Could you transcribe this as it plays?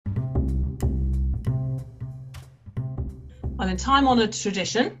Well, in time-honoured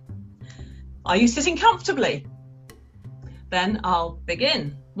tradition, are you sitting comfortably? Then I'll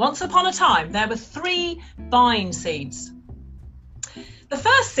begin. Once upon a time, there were 3 vine seeds. The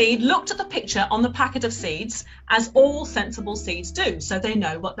first seed looked at the picture on the packet of seeds, as all sensible seeds do, so they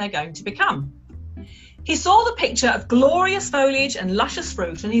know what they're going to become. He saw the picture of glorious foliage and luscious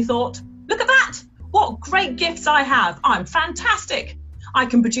fruit, and he thought, look at that! What great gifts I have! I'm fantastic! I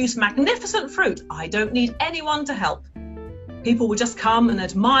can produce magnificent fruit. I don't need anyone to help. People will just come and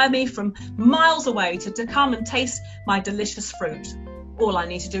admire me from miles away to come and taste my delicious fruit. All I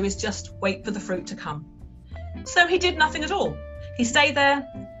need to do is just wait for the fruit to come. So he did nothing at all. He stayed there,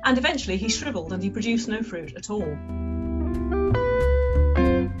 and eventually he shriveled and he produced no fruit at all.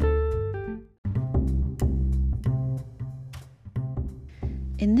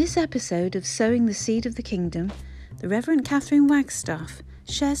 In this episode of Sowing the Seed of the Kingdom, the Reverend Catherine Wagstaff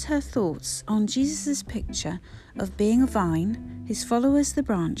shares her thoughts on Jesus' picture of being a vine, his followers the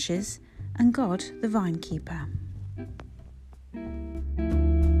branches, and God the vine keeper.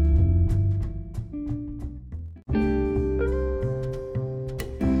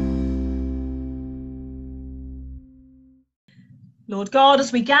 Lord God,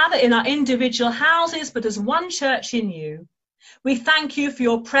 as we gather in our individual houses, but as one church in you, we thank you for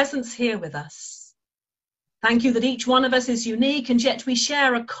your presence here with us. Thank you that each one of us is unique, and yet we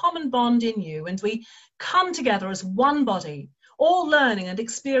share a common bond in you, and we come together as one body, all learning and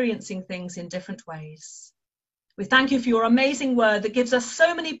experiencing things in different ways. We thank you for your amazing word that gives us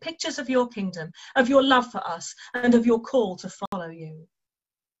so many pictures of your kingdom, of your love for us, and of your call to follow you.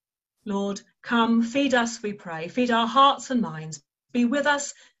 Lord, come, feed us, we pray. Feed our hearts and minds. Be with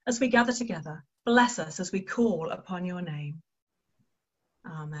us as we gather together. Bless us as we call upon your name.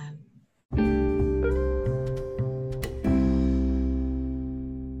 Amen.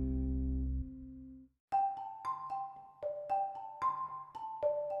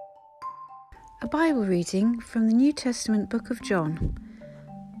 A Bible reading from the New Testament book of John,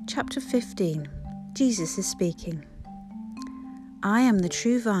 chapter 15. Jesus is speaking. I am the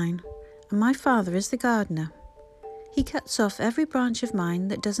true vine, and my Father is the gardener. He cuts off every branch of mine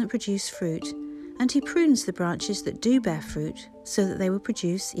that doesn't produce fruit, and he prunes the branches that do bear fruit, so that they will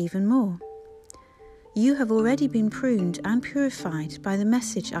produce even more. You have already been pruned and purified by the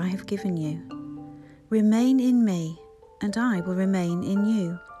message I have given you. Remain in me, and I will remain in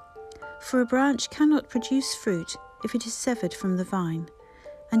you. For a branch cannot produce fruit if it is severed from the vine,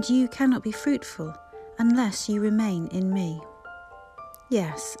 and you cannot be fruitful unless you remain in me.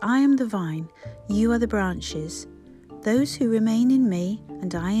 Yes, I am the vine, you are the branches. Those who remain in me,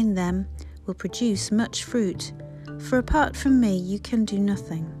 and I in them, will produce much fruit, for apart from me you can do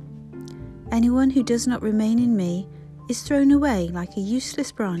nothing. Anyone who does not remain in me is thrown away like a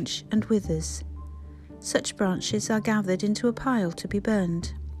useless branch and withers. Such branches are gathered into a pile to be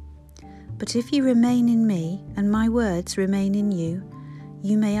burned. But if you remain in me, and my words remain in you,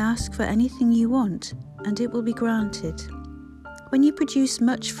 you may ask for anything you want, and it will be granted. When you produce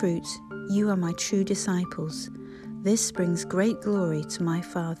much fruit, you are my true disciples. This brings great glory to my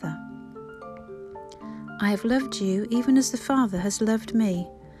Father. I have loved you even as the Father has loved me.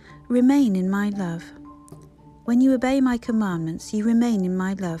 Remain in my love. When you obey my commandments, you remain in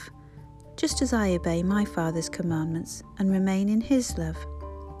my love, just as I obey my Father's commandments and remain in his love.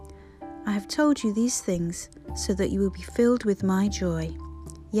 I have told you these things so that you will be filled with my joy.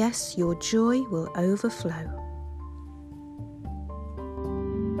 Yes, your joy will overflow.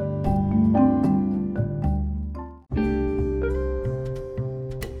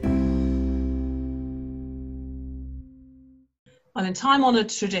 Well, in time-honoured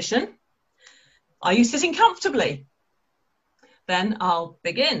tradition, are you sitting comfortably? Then I'll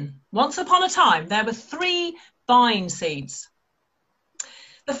begin. Once upon a time, there were 3 vine seeds.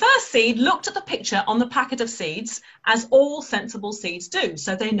 The first seed looked at the picture on the packet of seeds, as all sensible seeds do,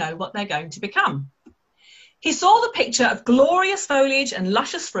 so they know what they're going to become. He saw the picture of glorious foliage and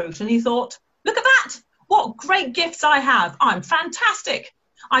luscious fruit, and he thought, look at that! What great gifts I have! I'm fantastic!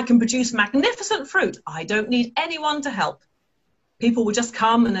 I can produce magnificent fruit. I don't need anyone to help. People will just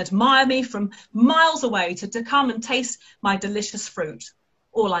come and admire me from miles away to come and taste my delicious fruit.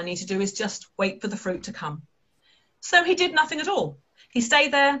 All I need to do is just wait for the fruit to come. So he did nothing at all. He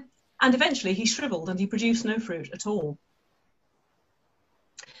stayed there, and eventually he shriveled and he produced no fruit at all.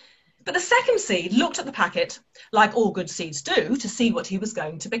 But the second seed looked at the packet, like all good seeds do, to see what he was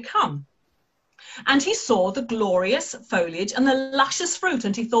going to become. And he saw the glorious foliage and the luscious fruit,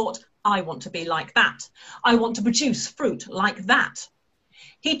 and he thought, I want to be like that. I want to produce fruit like that.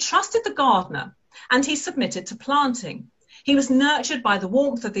 He trusted the gardener, and he submitted to planting. He was nurtured by the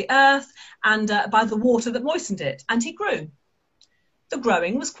warmth of the earth and by the water that moistened it, and he grew. The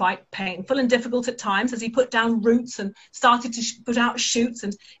growing was quite painful and difficult at times as he put down roots and started to put out shoots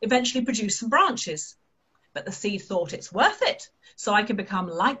and eventually produce some branches. But the seed thought, it's worth it, so I can become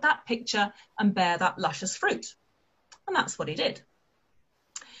like that picture and bear that luscious fruit. And that's what he did.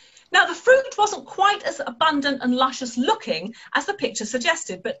 Now, the fruit wasn't quite as abundant and luscious looking as the picture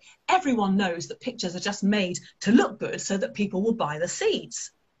suggested, but everyone knows that pictures are just made to look good so that people will buy the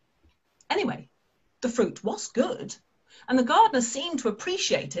seeds. Anyway, the fruit was good, and the gardener seemed to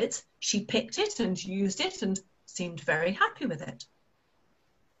appreciate it. She picked it and used it and seemed very happy with it.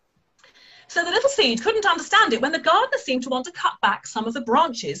 So the little seed couldn't understand it when the gardener seemed to want to cut back some of the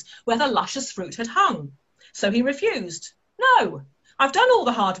branches where the luscious fruit had hung. So he refused. No, I've done all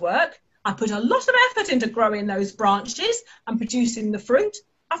the hard work. I put a lot of effort into growing those branches and producing the fruit.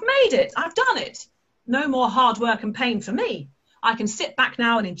 I've made it. I've done it. No more hard work and pain for me. I can sit back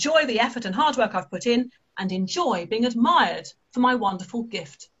now and enjoy the effort and hard work I've put in and enjoy being admired for my wonderful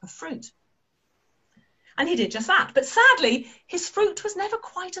gift of fruit. And he did just that. But sadly, his fruit was never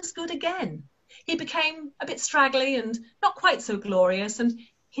quite as good again. He became a bit straggly and not quite so glorious, and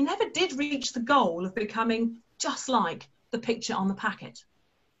he never did reach the goal of becoming just like the picture on the packet.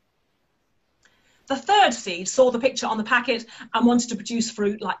 The third seed saw the picture on the packet and wanted to produce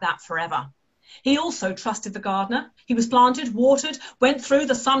fruit like that forever. He also trusted the gardener. He was planted, watered, went through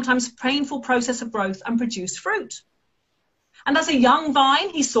the sometimes painful process of growth and produced fruit. And as a young vine,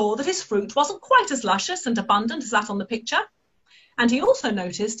 he saw that his fruit wasn't quite as luscious and abundant as that on the picture. And he also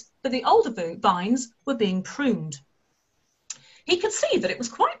noticed that the older vines were being pruned. He could see that it was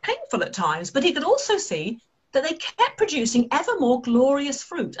quite painful at times, but he could also see that they kept producing ever more glorious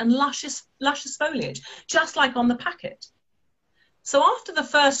fruit and luscious foliage, just like on the packet. So after the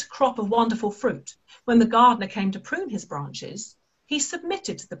first crop of wonderful fruit, when the gardener came to prune his branches, he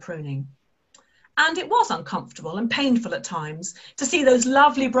submitted to the pruning. And it was uncomfortable and painful at times to see those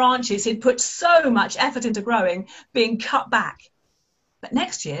lovely branches he'd put so much effort into growing being cut back. But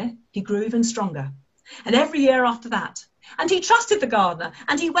next year, he grew even stronger. And every year after that. And he trusted the gardener,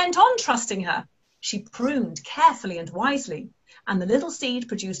 and he went on trusting her. She pruned carefully and wisely, and the little seed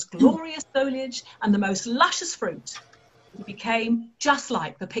produced glorious foliage and the most luscious fruit. It became just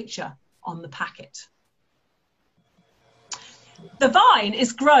like the picture on the packet. The vine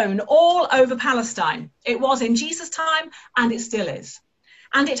is grown all over Palestine. It was in Jesus' time, and it still is.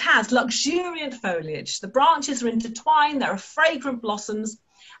 And it has luxuriant foliage. The branches are intertwined, there are fragrant blossoms,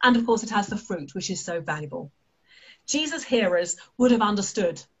 and of course it has the fruit, which is so valuable. Jesus' hearers would have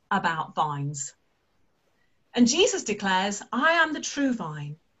understood about vines. And Jesus declares, I am the true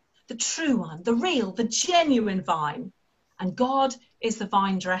vine, the true one, the real, the genuine vine. And God is the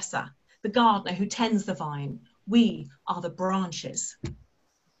vine dresser, the gardener who tends the vine. We are the branches.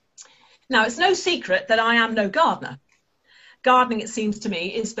 Now, it's no secret that I am no gardener. Gardening, it seems to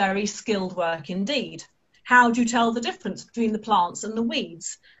me, is very skilled work indeed. How do you tell the difference between the plants and the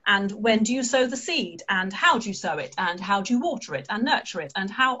weeds? And when do you sow the seed? And how do you sow it? And how do you water it and nurture it? And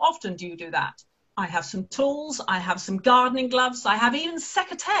how often do you do that? I have some tools, I have some gardening gloves, I have even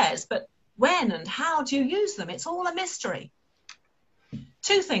secateurs, but when and how do you use them? It's all a mystery.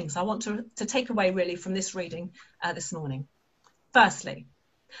 Two things I want to take away really from this reading this morning. Firstly,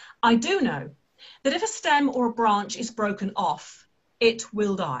 I do know that if a stem or a branch is broken off, it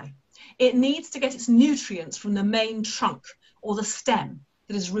will die. It needs to get its nutrients from the main trunk or the stem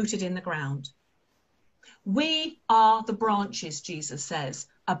that is rooted in the ground. We are the branches, Jesus says.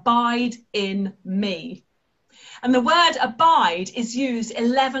 Abide in me. And the word abide is used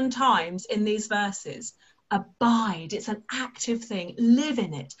 11 times in these verses. Abide, it's an active thing. Live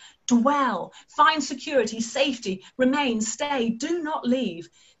in it, dwell, find security, safety, remain, stay, do not leave.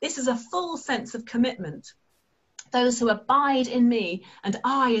 This is a full sense of commitment. Those who abide in me and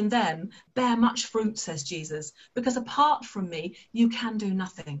I in them bear much fruit, says Jesus, because apart from me, you can do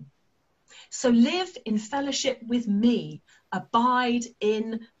nothing. So live in fellowship with me. Abide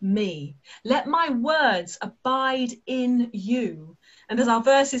in me. Let my words abide in you. And as our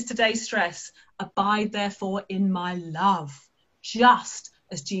verses today stress, abide therefore in my love, just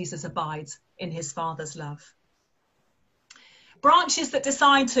as Jesus abides in his Father's love. Branches that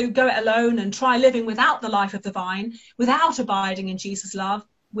decide to go it alone and try living without the life of the vine, without abiding in Jesus' love,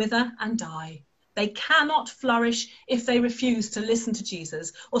 wither and die. They cannot flourish if they refuse to listen to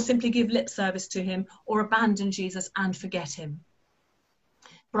Jesus or simply give lip service to him or abandon Jesus and forget him.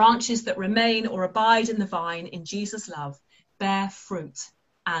 Branches that remain or abide in the vine in Jesus' love bear fruit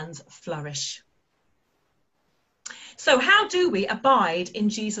and flourish. So how do we abide in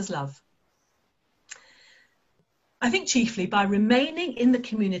Jesus' love? I think chiefly by remaining in the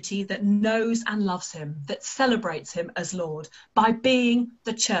community that knows and loves him, that celebrates him as Lord, by being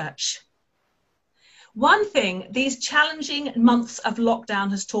the church. One thing these challenging months of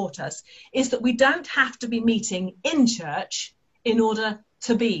lockdown has taught us is that we don't have to be meeting in church in order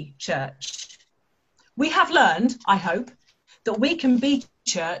to be church. We have learned, I hope, that we can be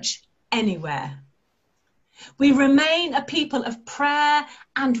church anywhere. We remain a people of prayer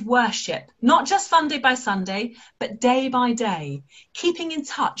and worship, not just Sunday by Sunday, but day by day, keeping in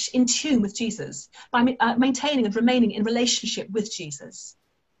touch, in tune with Jesus, by maintaining and remaining in relationship with Jesus.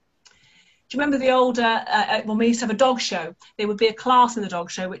 Do you remember the old, when we used to have a dog show, there would be a class in the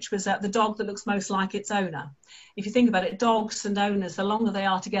dog show, which was the dog that looks most like its owner. If you think about it, dogs and owners, the longer they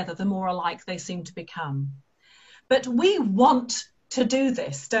are together, the more alike they seem to become. But we want to do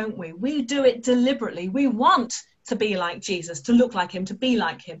this, don't we? We do it deliberately. We want to be like Jesus, to look like him, to be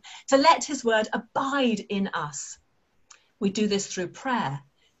like him, to let his word abide in us. We do this through prayer,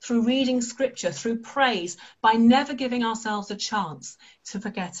 through reading scripture, through praise, by never giving ourselves a chance to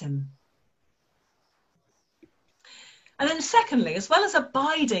forget him. And then secondly, as well as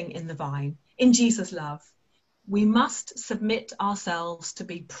abiding in the vine, in Jesus' love, we must submit ourselves to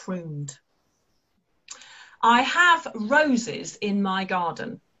be pruned. I have roses in my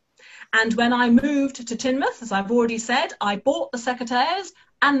garden. And when I moved to Teignmouth, as I've already said, I bought the secateurs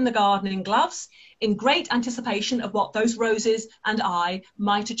and the gardening gloves in great anticipation of what those roses and I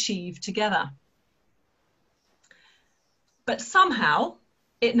might achieve together. But somehow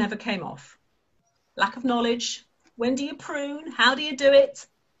it never came off. Lack of knowledge. When do you prune? How do you do it?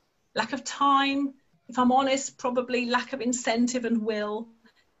 Lack of time. If I'm honest, probably lack of incentive and will.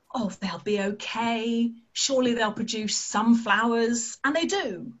 Oh, they'll be okay. Surely they'll produce some flowers. And they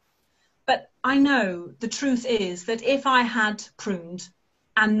do. But I know the truth is that if I had pruned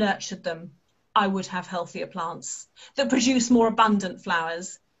and nurtured them, I would have healthier plants that produce more abundant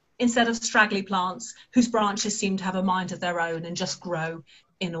flowers instead of straggly plants whose branches seem to have a mind of their own and just grow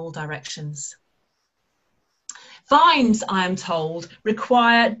in all directions. Vines, I am told,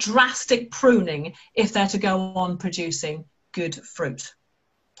 require drastic pruning if they're to go on producing good fruit.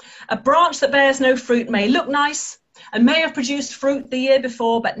 A branch that bears no fruit may look nice and may have produced fruit the year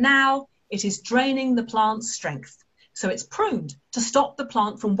before, but now it is draining the plant's strength. So it's pruned to stop the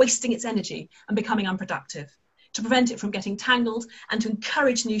plant from wasting its energy and becoming unproductive, to prevent it from getting tangled and to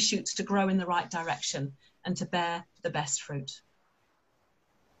encourage new shoots to grow in the right direction and to bear the best fruit.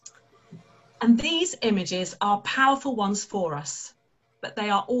 And these images are powerful ones for us, but they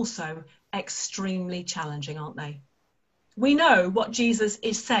are also extremely challenging, aren't they? We know what Jesus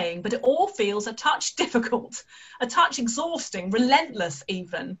is saying, but it all feels a touch difficult, a touch exhausting, relentless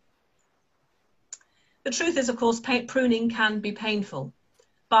even. The truth is, of course, pruning can be painful,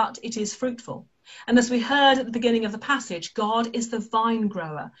 but it is fruitful. And as we heard at the beginning of the passage, God is the vine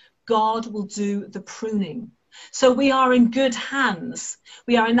grower. God will do the pruning. So we are in good hands.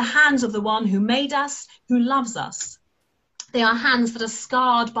 We are in the hands of the one who made us, who loves us. They are hands that are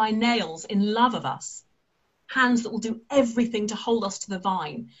scarred by nails in love of us. Hands that will do everything to hold us to the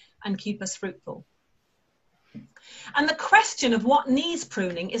vine and keep us fruitful. And the question of what needs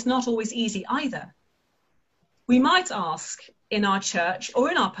pruning is not always easy either. We might ask in our church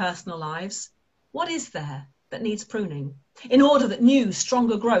or in our personal lives, what is there that needs pruning in order that new,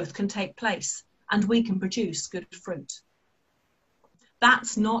 stronger growth can take place and we can produce good fruit?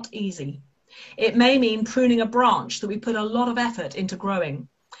 That's not easy. It may mean pruning a branch that we put a lot of effort into growing,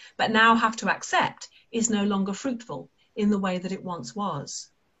 but now have to accept is no longer fruitful in the way that it once was.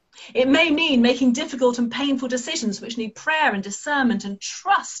 It may mean making difficult and painful decisions which need prayer and discernment and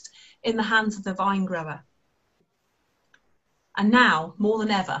trust in the hands of the vine grower. And now, more than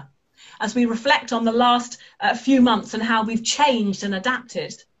ever, as we reflect on the last few months and how we've changed and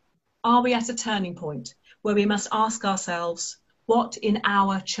adapted, are we at a turning point where we must ask ourselves what in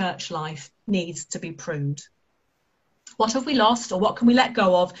our church life needs to be pruned? What have we lost, or what can we let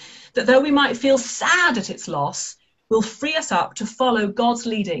go of, that though we might feel sad at its loss, will free us up to follow God's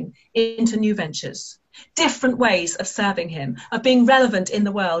leading into new ventures, different ways of serving him, of being relevant in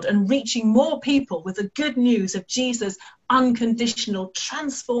the world and reaching more people with the good news of Jesus' unconditional,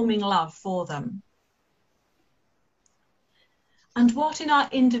 transforming love for them? And what in our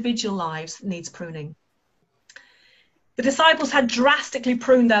individual lives needs pruning? The disciples had drastically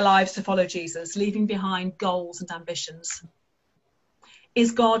pruned their lives to follow Jesus, leaving behind goals and ambitions.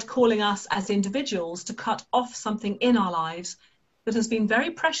 Is God calling us as individuals to cut off something in our lives that has been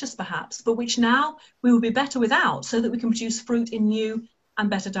very precious perhaps, but which now we will be better without, so that we can produce fruit in new and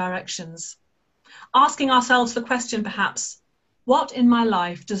better directions? Asking ourselves the question perhaps, what in my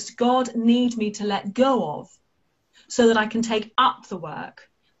life does God need me to let go of so that I can take up the work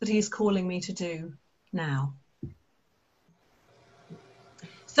that he is calling me to do now.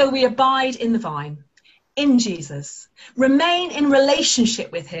 So we abide in the vine, in Jesus, remain in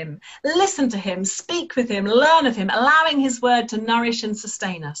relationship with him, listen to him, speak with him, learn of him, allowing his word to nourish and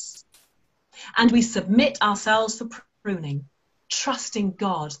sustain us. And we submit ourselves for pruning, trusting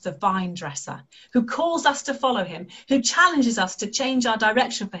God, the vine dresser, who calls us to follow him, who challenges us to change our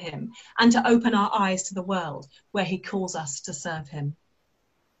direction for him and to open our eyes to the world where he calls us to serve him.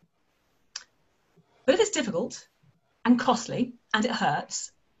 But if it's difficult and costly and it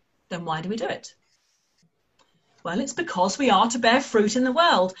hurts, then why do we do it? Well, it's because we are to bear fruit in the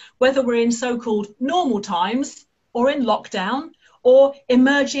world, whether we're in so-called normal times or in lockdown or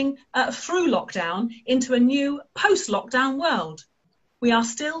emerging through lockdown into a new post-lockdown world. We are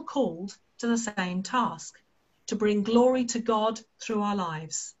still called to the same task, to bring glory to God through our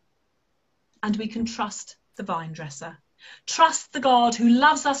lives. And we can trust the vine dresser. Trust the God who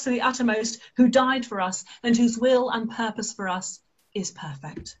loves us to the uttermost, who died for us, and whose will and purpose for us is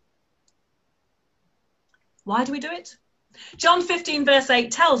perfect. Why do we do it? John 15 verse 8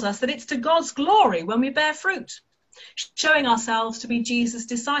 tells us that it's to God's glory when we bear fruit, showing ourselves to be Jesus'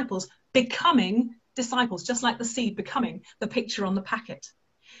 disciples, becoming disciples, just like the seed becoming the picture on the packet.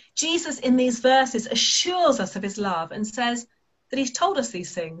 Jesus in these verses assures us of his love and says that he's told us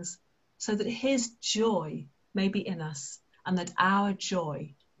these things so that his joy may be in us and that our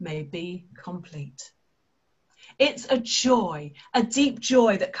joy may be complete. It's a joy, a deep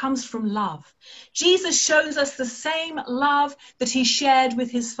joy that comes from love. Jesus shows us the same love that he shared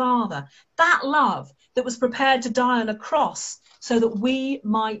with his Father, that love that was prepared to die on a cross so that we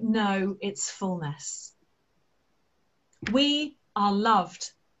might know its fullness. We are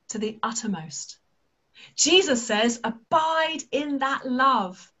loved to the uttermost. Jesus says, abide in that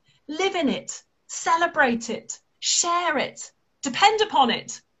love, live in it, celebrate it, share it, depend upon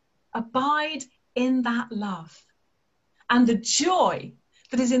it, abide in that love. And the joy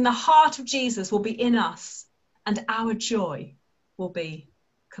that is in the heart of Jesus will be in us, and our joy will be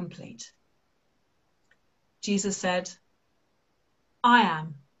complete. Jesus said, I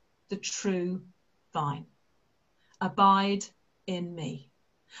am the true vine. Abide in me.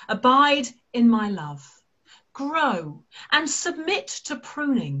 Abide in my love. Grow and submit to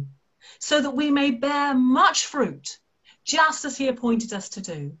pruning so that we may bear much fruit, just as he appointed us to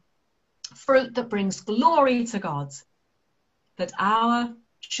do. Fruit that brings glory to God, that our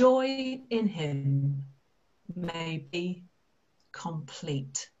joy in him may be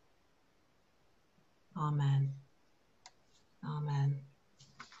complete. Amen. Amen.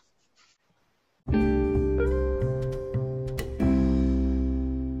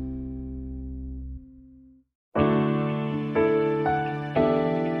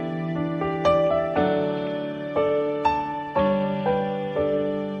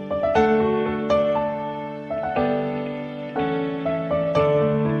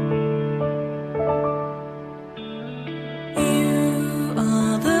 You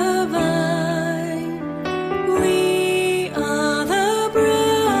are the vine, we are the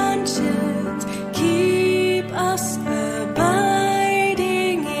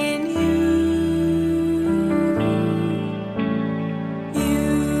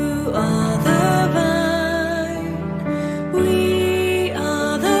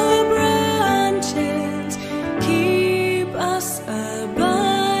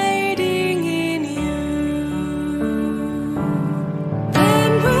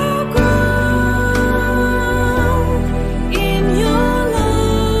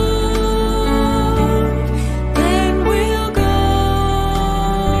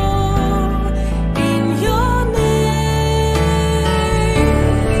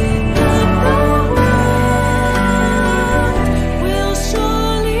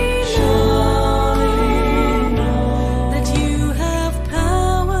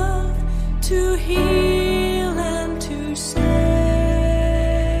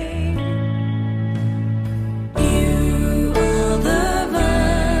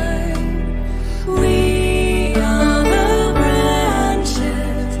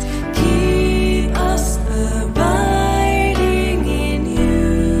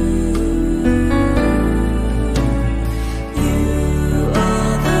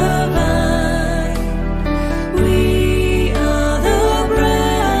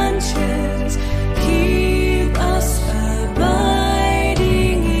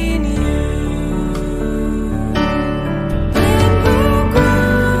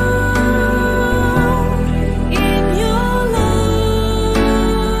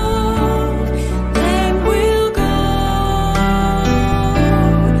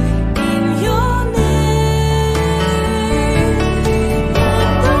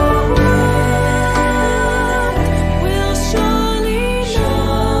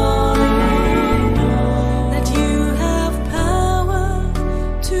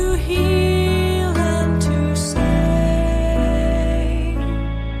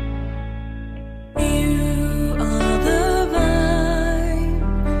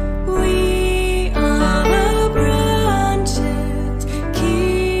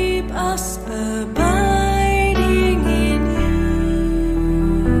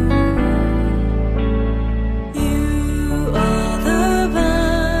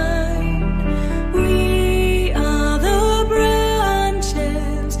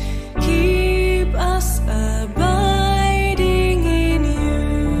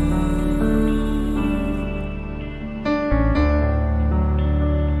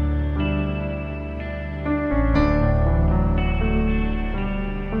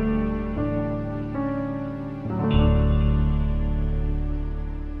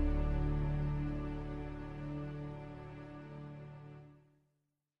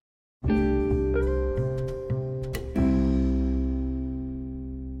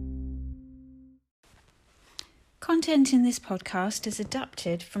content in this podcast is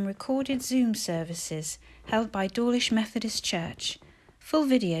adapted from recorded Zoom services held by Dawlish Methodist Church. Full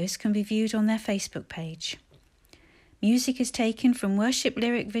videos can be viewed on their Facebook page. Music is taken from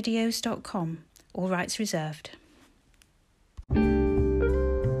worshiplyricvideos.com, all rights reserved.